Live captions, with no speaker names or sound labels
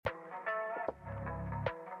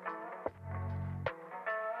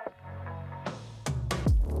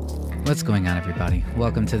What's going on, everybody?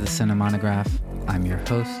 Welcome to the Cinemonograph. I'm your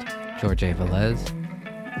host, George A. Velez.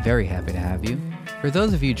 Very happy to have you. For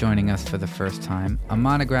those of you joining us for the first time, a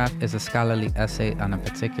monograph is a scholarly essay on a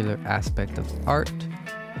particular aspect of art,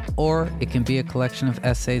 or it can be a collection of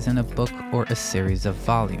essays in a book or a series of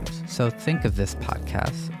volumes. So think of this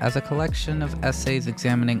podcast as a collection of essays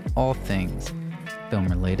examining all things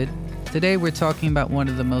film-related. Today we're talking about one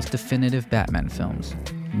of the most definitive Batman films.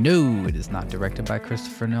 No, it is not directed by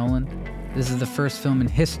Christopher Nolan. This is the first film in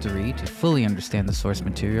history to fully understand the source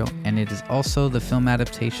material, and it is also the film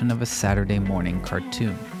adaptation of a Saturday morning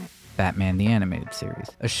cartoon, Batman the Animated Series,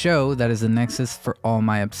 a show that is the nexus for all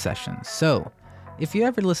my obsessions. So, if you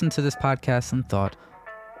ever listened to this podcast and thought,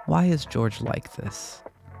 why is George like this?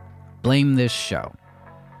 Blame this show.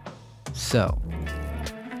 So,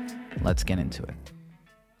 let's get into it.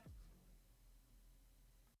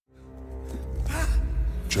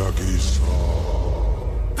 Chucky saw.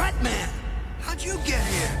 Batman! How'd you get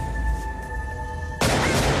here?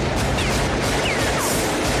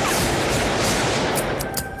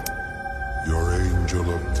 Your angel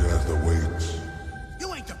of death awaits.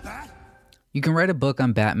 You ain't the Bat! You can write a book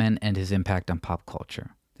on Batman and his impact on pop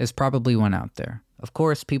culture. There's probably one out there. Of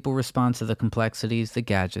course, people respond to the complexities, the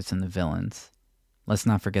gadgets, and the villains. Let's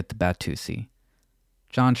not forget the batsuit.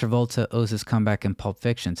 John Travolta owes his comeback in Pulp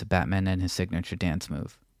Fiction to Batman and his signature dance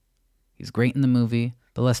move. He's great in the movie,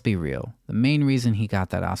 but let's be real. The main reason he got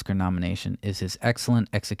that Oscar nomination is his excellent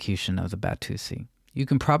execution of the batsuit. You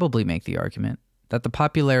can probably make the argument that the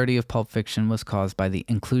popularity of Pulp Fiction was caused by the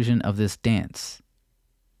inclusion of this dance.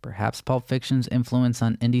 Perhaps Pulp Fiction's influence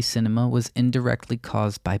on indie cinema was indirectly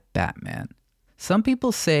caused by Batman. Some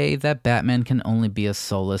people say that Batman can only be a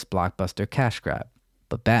soulless blockbuster cash grab,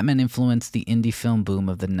 but Batman influenced the indie film boom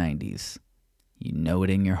of the 90s. You know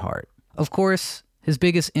it in your heart. Of course, his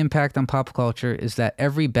biggest impact on pop culture is that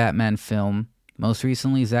every Batman film, most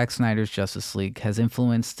recently Zack Snyder's Justice League, has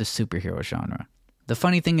influenced the superhero genre. The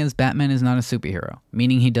funny thing is, Batman is not a superhero,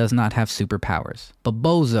 meaning he does not have superpowers. But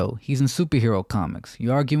bozo, he's in superhero comics.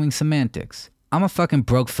 You're arguing semantics. I'm a fucking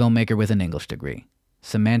broke filmmaker with an English degree.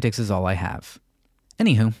 Semantics is all I have.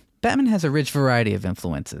 Anywho, Batman has a rich variety of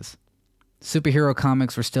influences. Superhero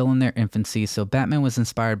comics were still in their infancy, so Batman was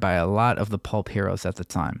inspired by a lot of the pulp heroes at the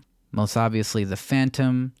time. Most obviously the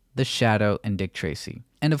Phantom, the Shadow, and Dick Tracy.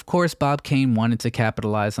 And of course, Bob Kane wanted to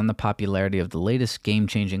capitalize on the popularity of the latest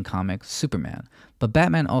game-changing comic, Superman. But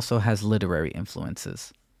Batman also has literary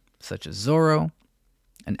influences, such as Zorro,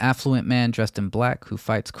 an affluent man dressed in black who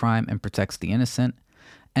fights crime and protects the innocent,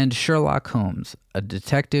 and Sherlock Holmes, a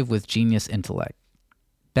detective with genius intellect.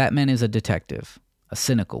 Batman is a detective, a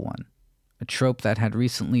cynical one, a trope that had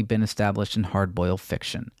recently been established in hardboiled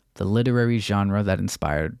fiction, the literary genre that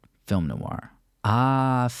inspired film noir.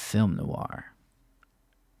 Ah, film noir.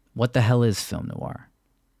 What the hell is film noir?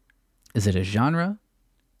 Is it a genre?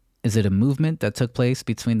 Is it a movement that took place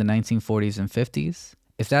between the 1940s and 50s?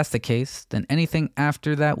 If that's the case, then anything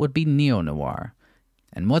after that would be neo-noir.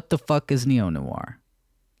 And what the fuck is neo-noir?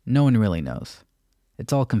 No one really knows.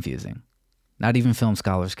 It's all confusing. Not even film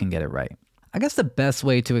scholars can get it right. I guess the best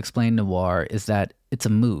way to explain noir is that it's a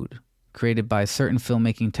mood created by certain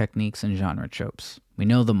filmmaking techniques and genre tropes. We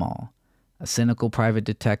know them all. A cynical private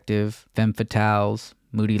detective, femme fatales,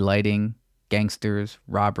 moody lighting, gangsters,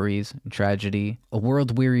 robberies, and tragedy. A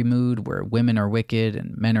world-weary mood where women are wicked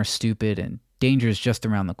and men are stupid and danger is just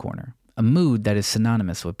around the corner. A mood that is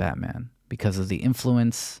synonymous with Batman because of the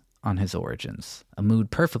influence on his origins. A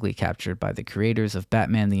mood perfectly captured by the creators of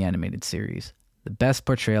Batman the Animated Series, the best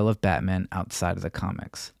portrayal of Batman outside of the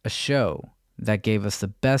comics. A show that gave us the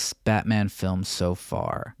best Batman film so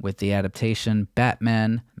far, with the adaptation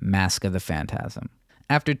Batman: Mask of the Phantasm.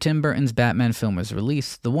 After Tim Burton's Batman film was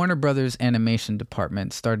released, the Warner Brothers animation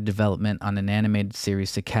department started development on an animated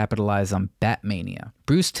series to capitalize on Batmania.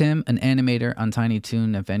 Bruce Timm, an animator on Tiny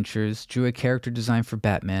Toon Adventures, drew a character design for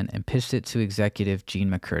Batman and pitched it to executive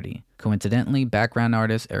Gene McCurdy. Coincidentally, background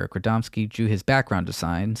artist Eric Radomski drew his background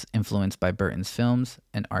designs, influenced by Burton's films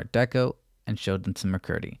and Art Deco, and showed them to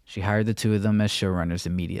McCurdy. She hired the two of them as showrunners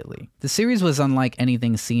immediately. The series was unlike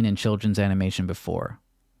anything seen in children's animation before.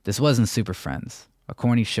 This wasn't Super Friends, a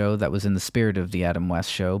corny show that was in the spirit of the Adam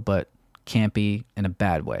West Show, but campy in a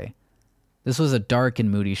bad way. This was a dark and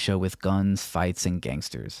moody show with guns, fights, and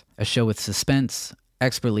gangsters. A show with suspense,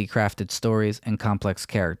 expertly crafted stories, and complex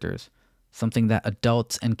characters. Something that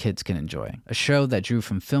adults and kids can enjoy. A show that drew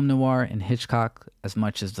from film noir and Hitchcock as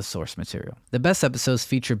much as the source material. The best episodes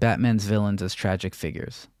feature Batman's villains as tragic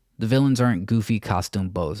figures. The villains aren't goofy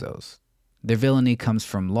costume bozos. Their villainy comes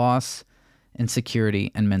from loss,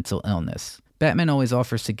 insecurity, and mental illness. Batman always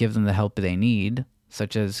offers to give them the help they need,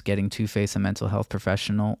 such as getting Two-Face a mental health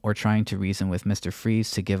professional or trying to reason with Mr. Freeze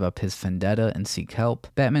to give up his vendetta and seek help,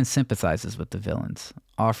 Batman sympathizes with the villains,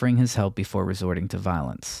 offering his help before resorting to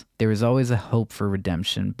violence. There is always a hope for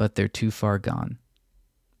redemption, but they're too far gone.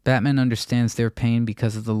 Batman understands their pain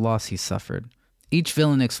because of the loss he suffered. Each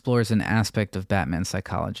villain explores an aspect of Batman's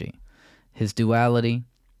psychology, his duality,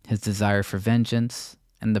 his desire for vengeance,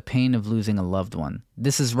 and the pain of losing a loved one.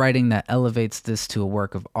 This is writing that elevates this to a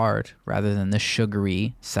work of art rather than the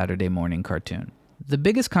sugary Saturday morning cartoon. The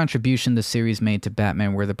biggest contribution the series made to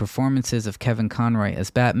Batman were the performances of Kevin Conroy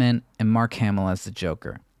as Batman and Mark Hamill as the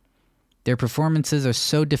Joker. Their performances are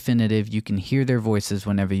so definitive you can hear their voices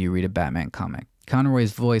whenever you read a Batman comic.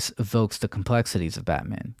 Conroy's voice evokes the complexities of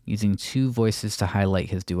Batman, using two voices to highlight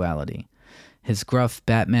his duality. His gruff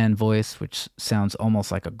Batman voice, which sounds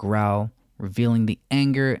almost like a growl, revealing the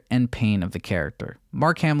anger and pain of the character.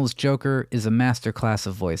 Mark Hamill's Joker is a masterclass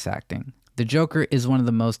of voice acting. The Joker is one of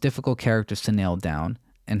the most difficult characters to nail down,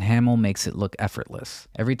 and Hamill makes it look effortless.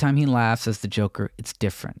 Every time he laughs as the Joker, it's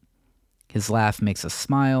different. His laugh makes us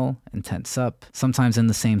smile and tense up, sometimes in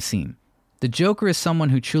the same scene. The Joker is someone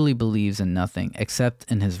who truly believes in nothing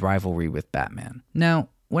except in his rivalry with Batman. Now,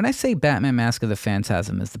 when I say Batman Mask of the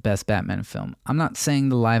Phantasm is the best Batman film, I'm not saying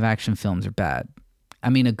the live-action films are bad. I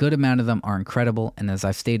mean, a good amount of them are incredible and, as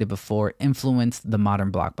I've stated before, influenced the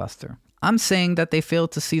modern blockbuster. I'm saying that they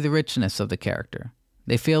failed to see the richness of the character.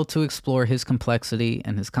 They failed to explore his complexity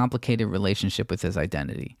and his complicated relationship with his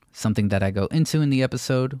identity, something that I go into in the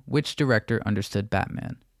episode, Which Director Understood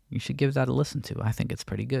Batman? You should give that a listen to. I think it's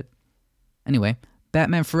pretty good. Anyway,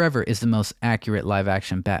 Batman Forever is the most accurate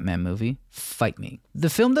live-action Batman movie. Fight me. The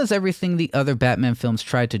film does everything the other Batman films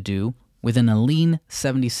tried to do within a lean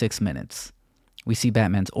 76 minutes. We see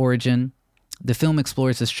Batman's origin. The film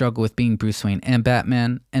explores the struggle with being Bruce Wayne and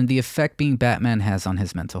Batman, and the effect being Batman has on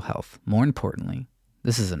his mental health. More importantly,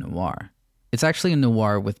 this is a noir. It's actually a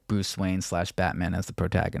noir with Bruce Wayne / Batman as the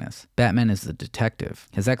protagonist. Batman is the detective.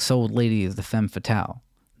 His ex-old lady is the femme fatale.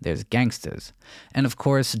 There's gangsters. And of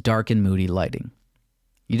course, dark and moody lighting.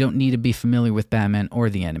 You don't need to be familiar with Batman or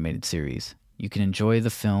the animated series. You can enjoy the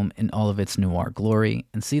film in all of its noir glory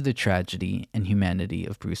and see the tragedy and humanity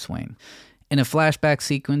of Bruce Wayne. In a flashback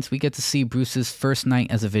sequence, we get to see Bruce's first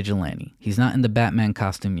night as a vigilante. He's not in the Batman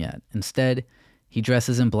costume yet. Instead, he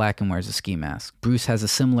dresses in black and wears a ski mask. Bruce has a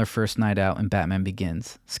similar first night out in Batman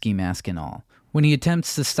Begins, ski mask and all. When he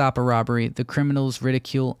attempts to stop a robbery, the criminals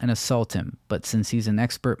ridicule and assault him, but since he's an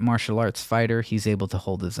expert martial arts fighter, he's able to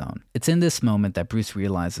hold his own. It's in this moment that Bruce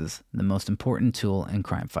realizes the most important tool in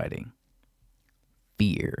crime fighting: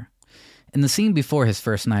 fear. In the scene before his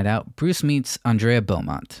first night out, Bruce meets Andrea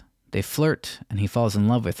Beaumont. They flirt, and he falls in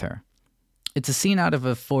love with her. It's a scene out of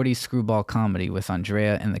a 40s screwball comedy with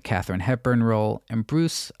Andrea in the Katharine Hepburn role, and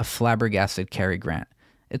Bruce a flabbergasted Cary Grant.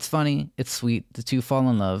 It's funny, it's sweet, the two fall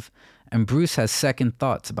in love, and Bruce has second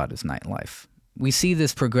thoughts about his nightlife. We see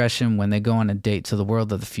this progression when they go on a date to the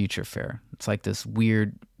World of the Future Fair. It's like this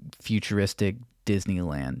weird, futuristic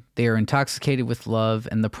Disneyland. They are intoxicated with love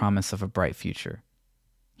and the promise of a bright future.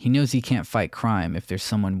 He knows he can't fight crime if there's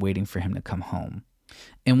someone waiting for him to come home.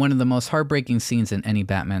 In one of the most heartbreaking scenes in any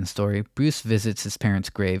Batman story, Bruce visits his parents'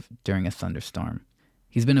 grave during a thunderstorm.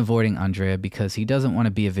 He's been avoiding Andrea because he doesn't want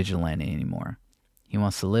to be a vigilante anymore. He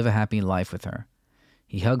wants to live a happy life with her.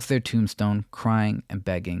 He hugs their tombstone, crying and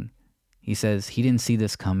begging. He says he didn't see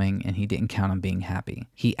this coming and he didn't count on being happy.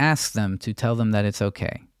 He asks them to tell them that it's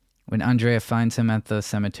okay. When Andrea finds him at the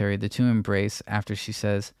cemetery, the two embrace after she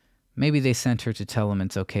says maybe they sent her to tell him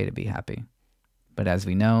it's okay to be happy. But as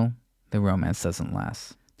we know, the romance doesn't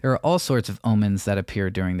last. There are all sorts of omens that appear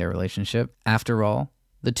during their relationship. After all,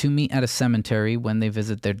 the two meet at a cemetery when they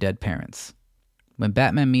visit their dead parents. When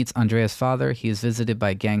Batman meets Andrea's father, he is visited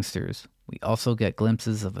by gangsters. We also get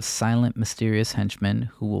glimpses of a silent, mysterious henchman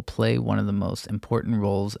who will play one of the most important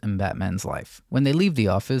roles in Batman's life. When they leave the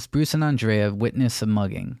office, Bruce and Andrea witness a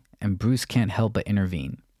mugging, and Bruce can't help but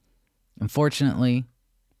intervene. Unfortunately,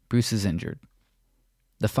 Bruce is injured.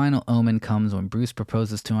 The final omen comes when Bruce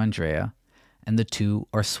proposes to Andrea, and the two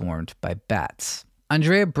are swarmed by bats.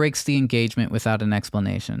 Andrea breaks the engagement without an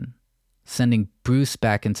explanation, sending Bruce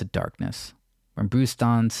back into darkness. When Bruce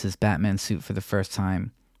dons his Batman suit for the first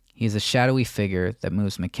time, he is a shadowy figure that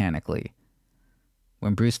moves mechanically.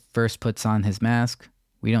 When Bruce first puts on his mask,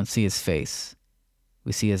 we don't see his face.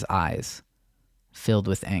 We see his eyes, filled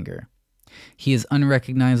with anger. He is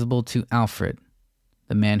unrecognizable to Alfred,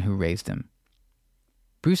 the man who raised him.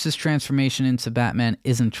 Bruce's transformation into Batman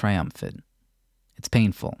isn't triumphant. It's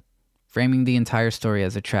painful, framing the entire story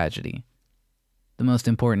as a tragedy, the most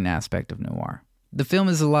important aspect of noir. The film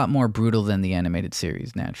is a lot more brutal than the animated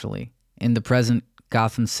series, naturally. In the present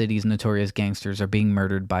Gotham City's notorious gangsters are being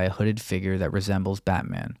murdered by a hooded figure that resembles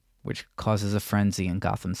Batman, which causes a frenzy in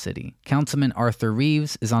Gotham City. Councilman Arthur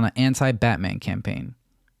Reeves is on an anti-Batman campaign.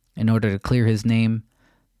 In order to clear his name,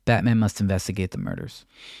 Batman must investigate the murders.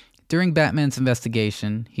 During Batman's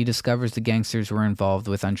investigation, he discovers the gangsters were involved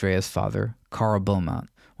with Andrea's father, Carl Beaumont.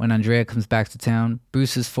 When Andrea comes back to town,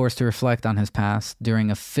 Bruce is forced to reflect on his past during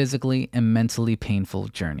a physically and mentally painful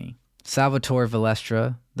journey. Salvatore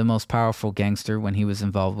Valestra, the most powerful gangster when he was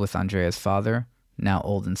involved with Andrea's father, now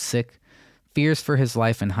old and sick, fears for his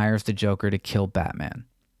life and hires the Joker to kill Batman.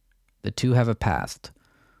 The two have a past.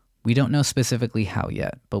 We don't know specifically how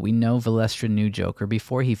yet, but we know Valestra knew Joker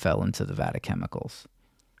before he fell into the vat of chemicals.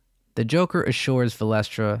 The Joker assures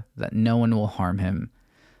Valestra that no one will harm him.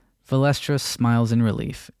 Valestra smiles in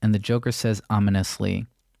relief, and the Joker says ominously,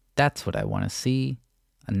 "That's what I want to see,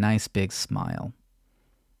 a nice big smile."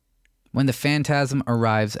 When the Phantasm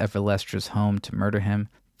arrives at Valestra's home to murder him,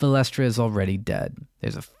 Valestra is already dead.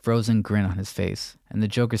 There's a frozen grin on his face, and the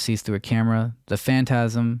Joker sees through a camera the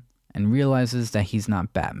Phantasm and realizes that he's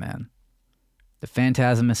not Batman. The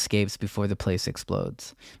Phantasm escapes before the place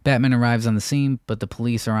explodes. Batman arrives on the scene, but the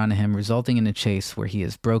police are on him, resulting in a chase where he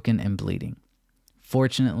is broken and bleeding.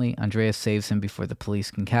 Fortunately, Andrea saves him before the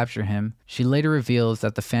police can capture him. She later reveals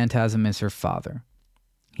that the Phantasm is her father.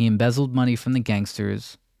 He embezzled money from the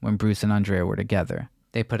gangsters when Bruce and Andrea were together.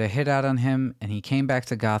 They put a hit out on him, and he came back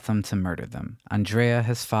to Gotham to murder them. Andrea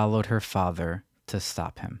has followed her father to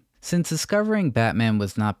stop him. Since discovering Batman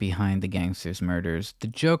was not behind the gangsters' murders, the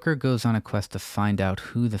Joker goes on a quest to find out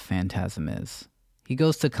who the Phantasm is. He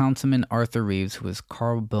goes to Councilman Arthur Reeves, who was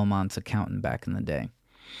Carl Beaumont's accountant back in the day.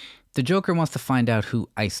 The Joker wants to find out who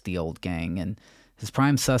iced the old gang, and his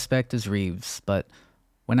prime suspect is Reeves, but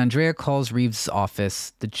when Andrea calls Reeves'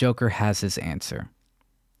 office, the Joker has his answer.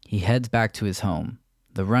 He heads back to his home,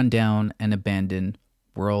 the rundown and abandoned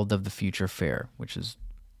World of the Future Fair, which is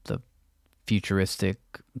the futuristic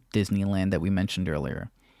Disneyland that we mentioned earlier.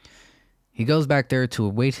 He goes back there to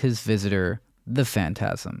await his visitor, the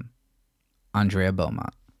Phantasm, Andrea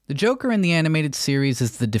Beaumont. The Joker in the animated series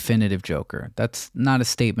is the definitive Joker. That's not a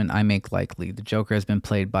statement I make lightly. The Joker has been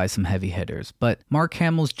played by some heavy hitters, but Mark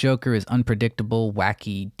Hamill's Joker is unpredictable,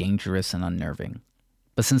 wacky, dangerous, and unnerving.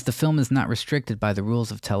 But since the film is not restricted by the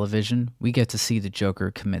rules of television, we get to see the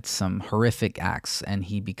Joker commit some horrific acts, and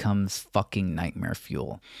he becomes fucking nightmare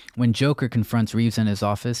fuel. When Joker confronts Reeves in his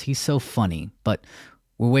office, he's so funny, but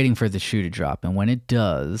we're waiting for the shoe to drop, and when it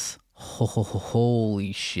does,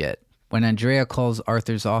 holy shit. When Andrea calls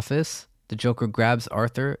Arthur's office, the Joker grabs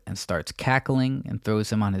Arthur and starts cackling and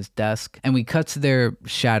throws him on his desk, and we cut to their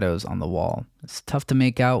shadows on the wall. It's tough to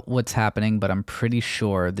make out what's happening, but I'm pretty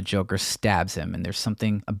sure the Joker stabs him, and there's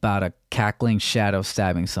something about a cackling shadow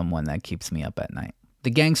stabbing someone that keeps me up at night.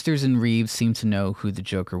 The gangsters and Reeves seem to know who the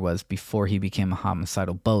Joker was before he became a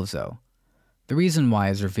homicidal bozo. The reason why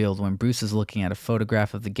is revealed when Bruce is looking at a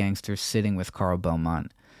photograph of the gangsters sitting with Carl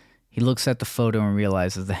Beaumont. He looks at the photo and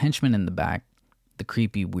realizes the henchman in the back, the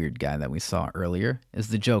creepy weird guy that we saw earlier, is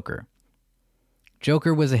the Joker.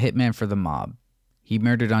 Joker was a hitman for the mob. He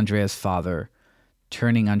murdered Andrea's father,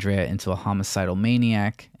 turning Andrea into a homicidal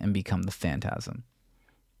maniac and become the Phantasm.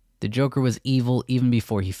 The Joker was evil even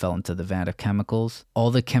before he fell into the vat of chemicals.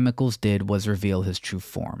 All the chemicals did was reveal his true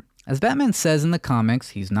form. As Batman says in the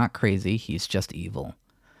comics, he's not crazy, he's just evil.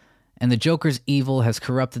 And the Joker's evil has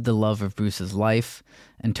corrupted the love of Bruce's life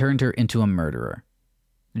and turned her into a murderer.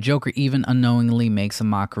 The Joker even unknowingly makes a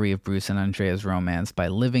mockery of Bruce and Andrea's romance by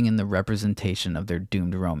living in the representation of their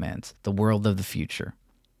doomed romance, the world of the future.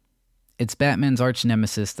 It's Batman's arch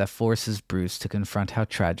nemesis that forces Bruce to confront how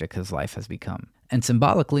tragic his life has become. And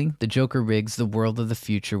symbolically, the Joker rigs the world of the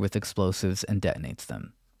future with explosives and detonates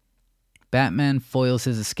them. Batman foils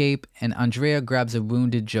his escape, and Andrea grabs a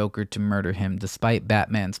wounded Joker to murder him despite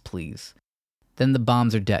Batman's pleas. Then the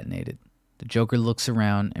bombs are detonated. The Joker looks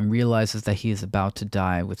around and realizes that he is about to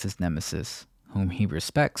die with his nemesis, whom he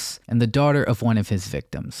respects, and the daughter of one of his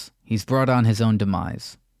victims. He's brought on his own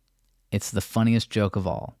demise. It's the funniest joke of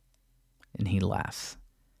all, and he laughs.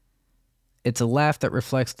 It's a laugh that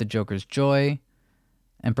reflects the Joker's joy,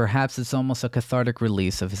 and perhaps it's almost a cathartic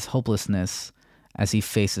release of his hopelessness as he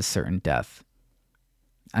faces certain death.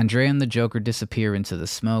 Andrea and the Joker disappear into the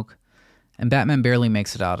smoke, and Batman barely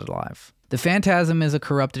makes it out alive. The Phantasm is a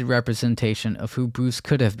corrupted representation of who Bruce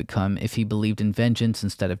could have become if he believed in vengeance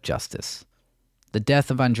instead of justice. The death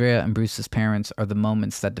of Andrea and Bruce's parents are the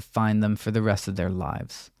moments that define them for the rest of their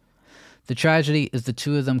lives. The tragedy is the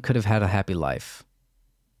two of them could have had a happy life.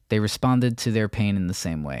 They responded to their pain in the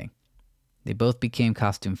same way. They both became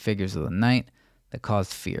costume figures of the night that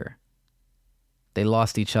caused fear. They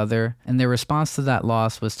lost each other, and their response to that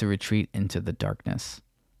loss was to retreat into the darkness.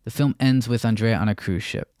 The film ends with Andrea on a cruise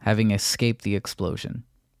ship, having escaped the explosion.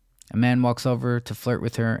 A man walks over to flirt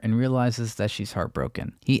with her and realizes that she's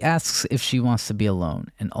heartbroken. He asks if she wants to be alone,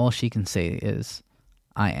 and all she can say is,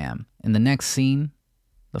 "I am." In the next scene,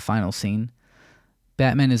 the final scene,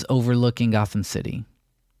 Batman is overlooking Gotham City.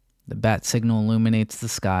 The bat signal illuminates the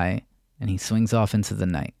sky, and he swings off into the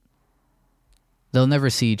night. They'll never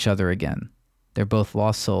see each other again. They're both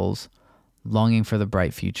lost souls, longing for the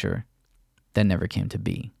bright future that never came to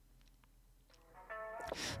be.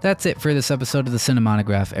 That's it for this episode of the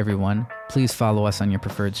Cinemonograph, everyone. Please follow us on your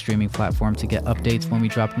preferred streaming platform to get updates when we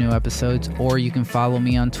drop new episodes, or you can follow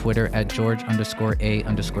me on Twitter at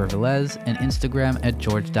George_A_Velez and Instagram at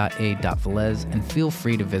George.A.Velez, and feel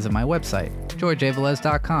free to visit my website,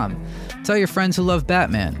 GeorgeAvelez.com. Tell your friends who love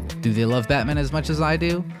Batman. Do they love Batman as much as I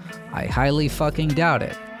do? I highly fucking doubt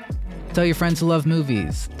it. Tell your friends who love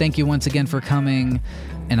movies. Thank you once again for coming,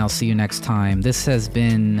 and I'll see you next time. This has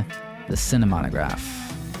been the Cinemonograph.